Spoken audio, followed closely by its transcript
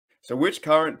So which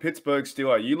current Pittsburgh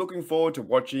Steeler are you looking forward to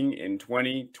watching in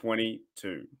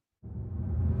 2022?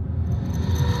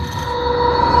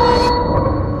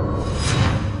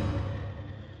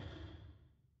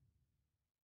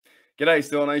 G'day,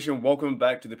 Steeler Nation. Welcome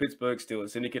back to the Pittsburgh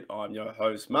Steelers Syndicate. I'm your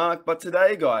host, Mark. But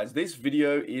today, guys, this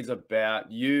video is about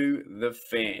you, the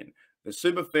fan, the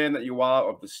super fan that you are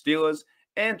of the Steelers,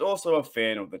 and also a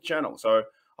fan of the channel. So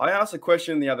I asked a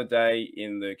question the other day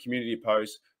in the community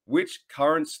post, which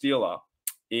current Steeler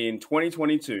in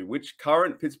 2022, which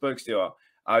current Pittsburgh Steeler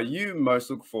are you most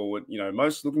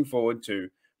looking forward to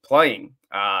playing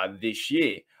this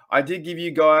year? I gave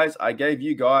you guys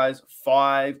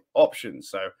 5 options.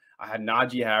 So I had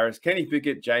Najee Harris, Kenny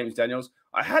Pickett, James Daniels.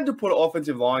 I had to put an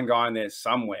offensive line guy in there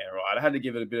somewhere, right? I had to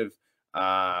give it a bit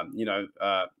of,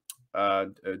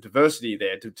 diversity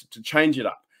there to change it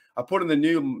up. I put in the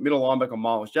new middle linebacker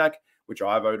Miles Jack, which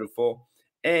I voted for,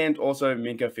 and also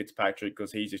Minkah Fitzpatrick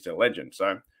because he's just a legend.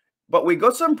 But we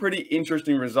got some pretty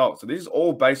interesting results. So this is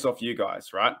all based off you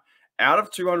guys, right? Out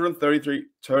of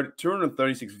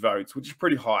 236 votes, which is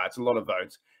pretty high. It's a lot of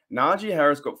votes. Najee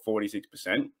Harris got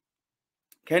 46%.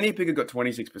 Kenny Pickett got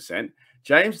 26%.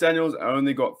 James Daniels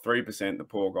only got 3%, the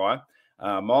poor guy.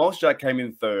 Miles Jack came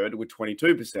in third with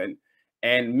 22%.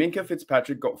 And Minkah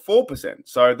Fitzpatrick got 4%.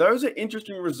 So those are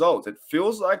interesting results. It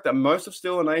feels like that most of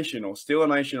Steeler Nation or Steeler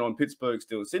Nation on Pittsburgh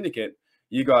Steelers Syndicate,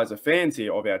 you guys are fans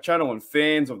here of our channel and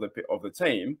fans of the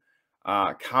team,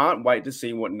 can't wait to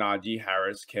see what Najee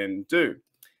Harris can do.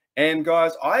 And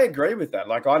guys, I agree with that.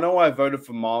 Like, I know I voted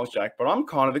for Miles Jack, but I'm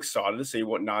kind of excited to see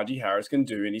what Najee Harris can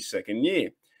do in his second year.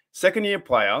 Second-year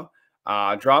player,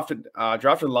 drafted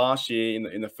last year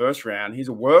in the first round. He's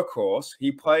a workhorse.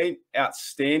 He played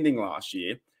outstanding last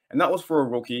year, and that was for a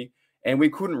rookie. And we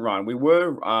couldn't run. We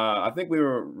were, I think, we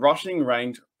were rushing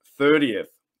ranked 30th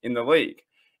in the league,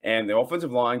 and the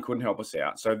offensive line couldn't help us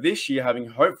out. So this year, having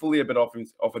hopefully a better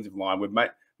offensive line with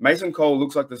Mason Cole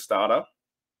looks like the starter.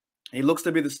 He looks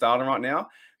to be the starter right now,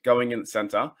 going in at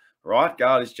center. Right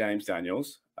guard is James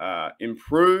Daniels.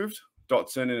 Improved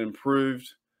Dotson and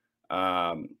improved.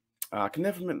 I can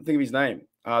never think of his name.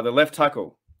 The left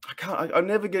tackle. I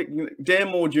never get Dan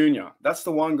Moore Jr. That's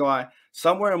the one guy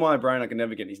somewhere in my brain I can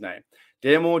never get his name.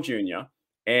 Dan Moore Jr.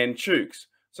 and Chooks.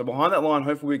 So behind that line,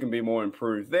 hopefully we can be more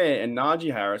improved there, and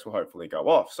Najee Harris will hopefully go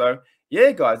off. So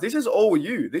yeah, guys, this is all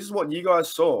you. This is what you guys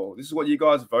saw. This is what you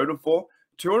guys voted for.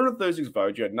 236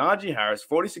 votes. You had Najee Harris,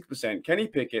 46%, Kenny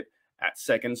Pickett at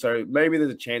second. So maybe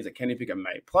there's a chance that Kenny Pickett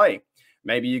may play.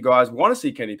 Maybe you guys want to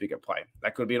see Kenny Pickett play.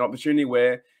 That could be an opportunity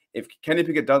where if Kenny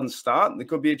Pickett doesn't start, there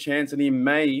could be a chance that he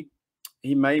may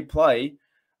play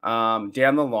down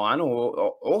the line.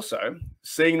 Or also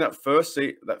seeing that first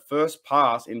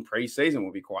pass in preseason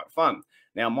will be quite fun.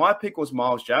 Now, my pick was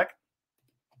Miles Jack.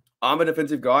 I'm a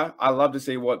defensive guy. I love to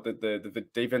see what the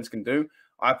defense can do.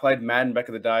 I played Madden back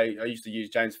in the day. I used to use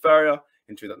James Ferrier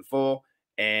in 2004.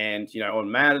 And, on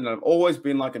Madden, I've always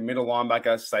been like a middle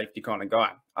linebacker, safety kind of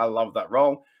guy. I love that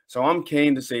role. So I'm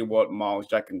keen to see what Miles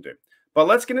Jack can do. But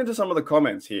let's get into some of the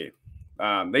comments here.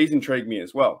 These intrigue me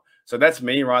as well. So that's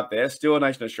me right there. Steeler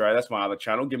Nation Australia. That's my other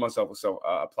channel. Give myself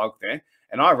a plug there.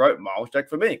 And I wrote Miles Jack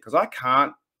for me because I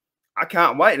can't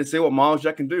wait to see what Miles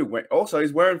Jack can do. Also,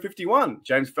 he's wearing 51,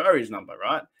 James Ferrier's number,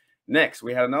 right? Next,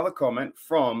 we had another comment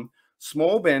from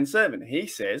Small Ben 7. He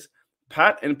says,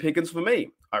 Pat and Pickens for me.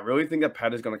 I really think that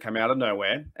Pat is going to come out of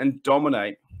nowhere and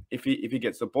dominate if he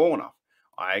gets the ball enough.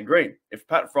 I agree. If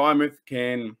Pat Frymouth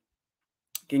can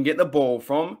get the ball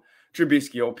from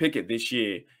Trubisky or Pickett this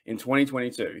year in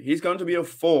 2022, he's going to be a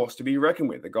force to be reckoned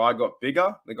with. The guy got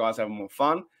bigger. The guy's having more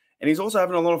fun. And he's also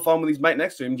having a lot of fun with his mate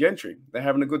next to him, Gentry. They're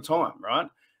having a good time, right?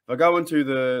 If I go into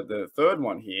the third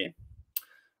one here,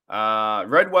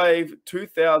 Red Wave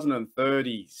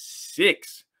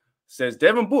 2036 says,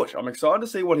 Devin Bush, I'm excited to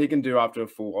see what he can do after a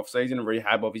full offseason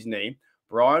rehab of his knee.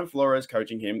 Brian Flores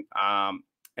coaching him,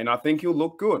 and I think he'll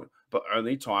look good, but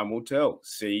only time will tell.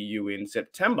 See you in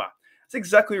September. That's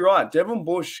exactly right. Devin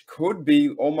Bush could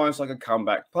be almost like a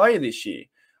comeback player this year.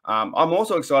 I'm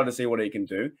also excited to see what he can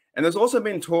do. And there's also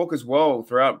been talk as well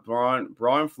throughout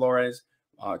Brian Flores,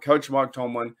 Coach Mike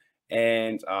Tomlin,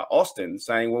 and Austin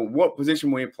saying, well, what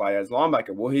position will he play as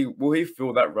linebacker? Will he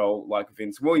fill that role like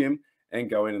Vince Williams and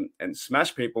go in and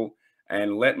smash people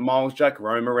and let Miles Jack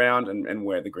roam around and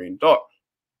wear the green dot?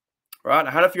 Right?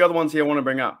 I had a few other ones here I want to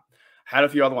bring up.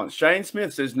 Shane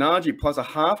Smith says Najee plus a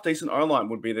half-decent O-line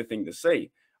would be the thing to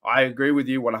see. I agree with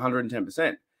you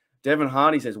 110%. Devin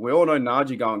Hardy says, we all know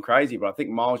Najee going crazy, but I think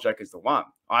Miles Jack is the one.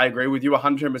 I agree with you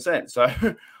 110%. So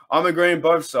I'm agreeing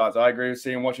both sides. I agree with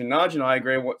watching Najee, and I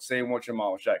agree with watching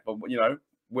Miles Jack. But,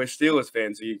 we're Steelers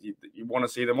fans, so you want to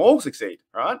see them all succeed,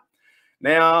 right?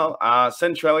 Now,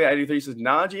 Centralia83 says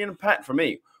Najee and Pat for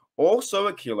me. Also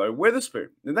a kilo Witherspoon.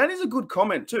 And that is a good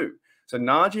comment too. So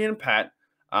Najee and Pat,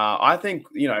 I think,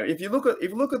 if you look at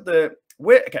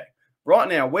right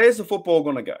now, where's the football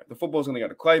going to go? The football's going to go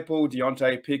to Claypool,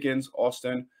 Deontay, Pickens,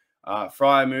 Austin,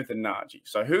 Freiermuth, and Najee.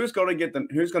 So who's going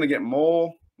to get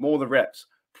more of the reps?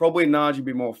 Probably Najee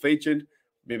be more featured,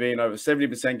 being over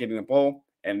 70% getting the ball,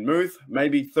 and Muth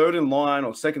maybe third in line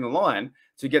or second in line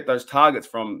to get those targets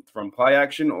from play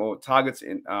action or targets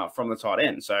from the tight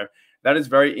end. So that is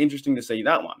very interesting to see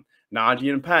that one.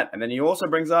 Najee and Pat. And then he also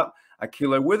brings up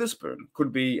Akilo Witherspoon.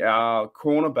 Could be our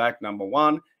cornerback number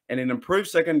 1 and an improved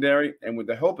secondary. And with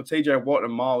the help of TJ Watt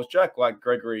and Miles Jack, like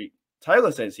Gregory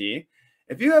Taylor says here,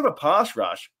 if you have a pass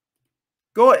rush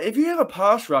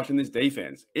in this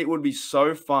defense, it would be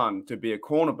so fun to be a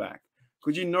cornerback.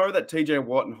 Because you know that TJ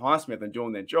Watt and Highsmith are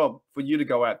doing their job for you to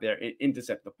go out there and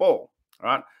intercept the ball. All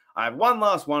right. I have one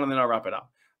last one and then I'll wrap it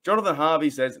up. Jonathan Harvey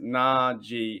says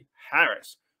Najee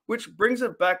Harris, which brings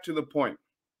it back to the point.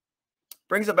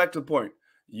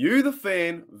 You, the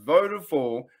fan, voted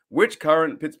for which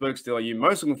current Pittsburgh Steelers are you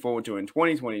most looking forward to in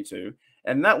 2022?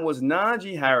 And that was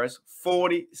Najee Harris,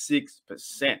 46%.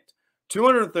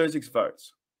 236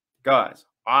 votes. Guys,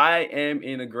 I am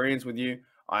in agreement with you.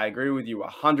 I agree with you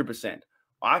 100%.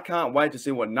 I can't wait to see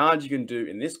what Najee can do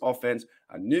in this offense,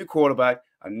 a new quarterback,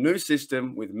 a new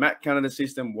system with Matt Canada's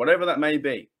system, whatever that may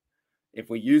be.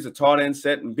 If we use the tight end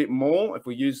set a bit more, if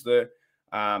we use the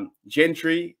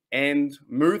Gentry and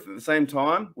Muth at the same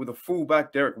time with a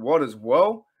fullback Derek Watt as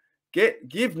well, give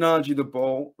Najee the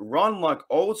ball, run like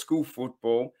old school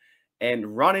football,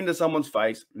 and run into someone's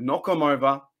face, knock them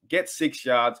over, get 6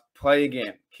 yards, play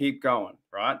again, keep going,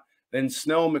 right? Then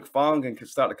Snell and McFarland can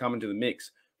start to come into the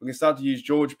mix. We can start to use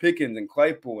George Pickens and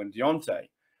Claypool and Deontay.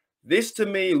 This, to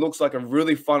me, looks like a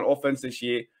really fun offense this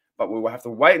year, but we will have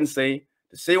to wait and see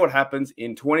to see what happens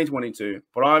in 2022.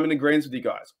 But I'm in agreement with you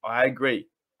guys. I agree.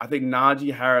 I think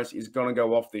Najee Harris is going to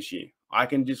go off this year. I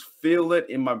can just feel it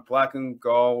in my black and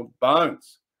gold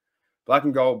bones. Black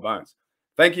and gold bones.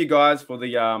 Thank you guys for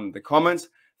the comments.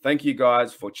 Thank you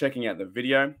guys for checking out the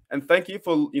video. And thank you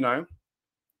for,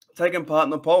 taking part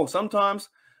in the poll. Sometimes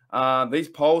these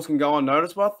polls can go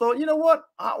unnoticed, but I thought, you know what?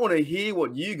 I want to hear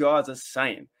what you guys are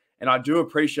saying. And I do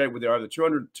appreciate with there over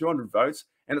 200 votes,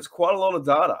 and it's quite a lot of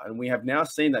data. And we have now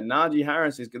seen that Najee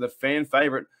Harris is the fan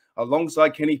favorite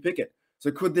alongside Kenny Pickett.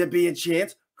 So could there be a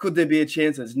chance? Could there be a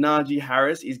chance that Najee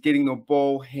Harris is getting the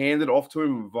ball handed off to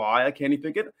him via Kenny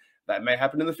Pickett? That may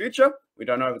happen in the future. We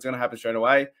don't know if it's going to happen straight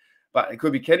away, but it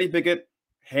could be Kenny Pickett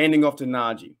handing off to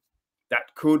Najee.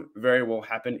 That could very well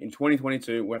happen in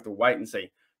 2022. We'll have to wait and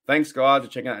see. Thanks, guys, for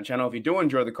checking out the channel. If you do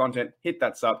enjoy the content, hit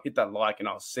that sub, hit that like, and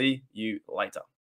I'll see you later.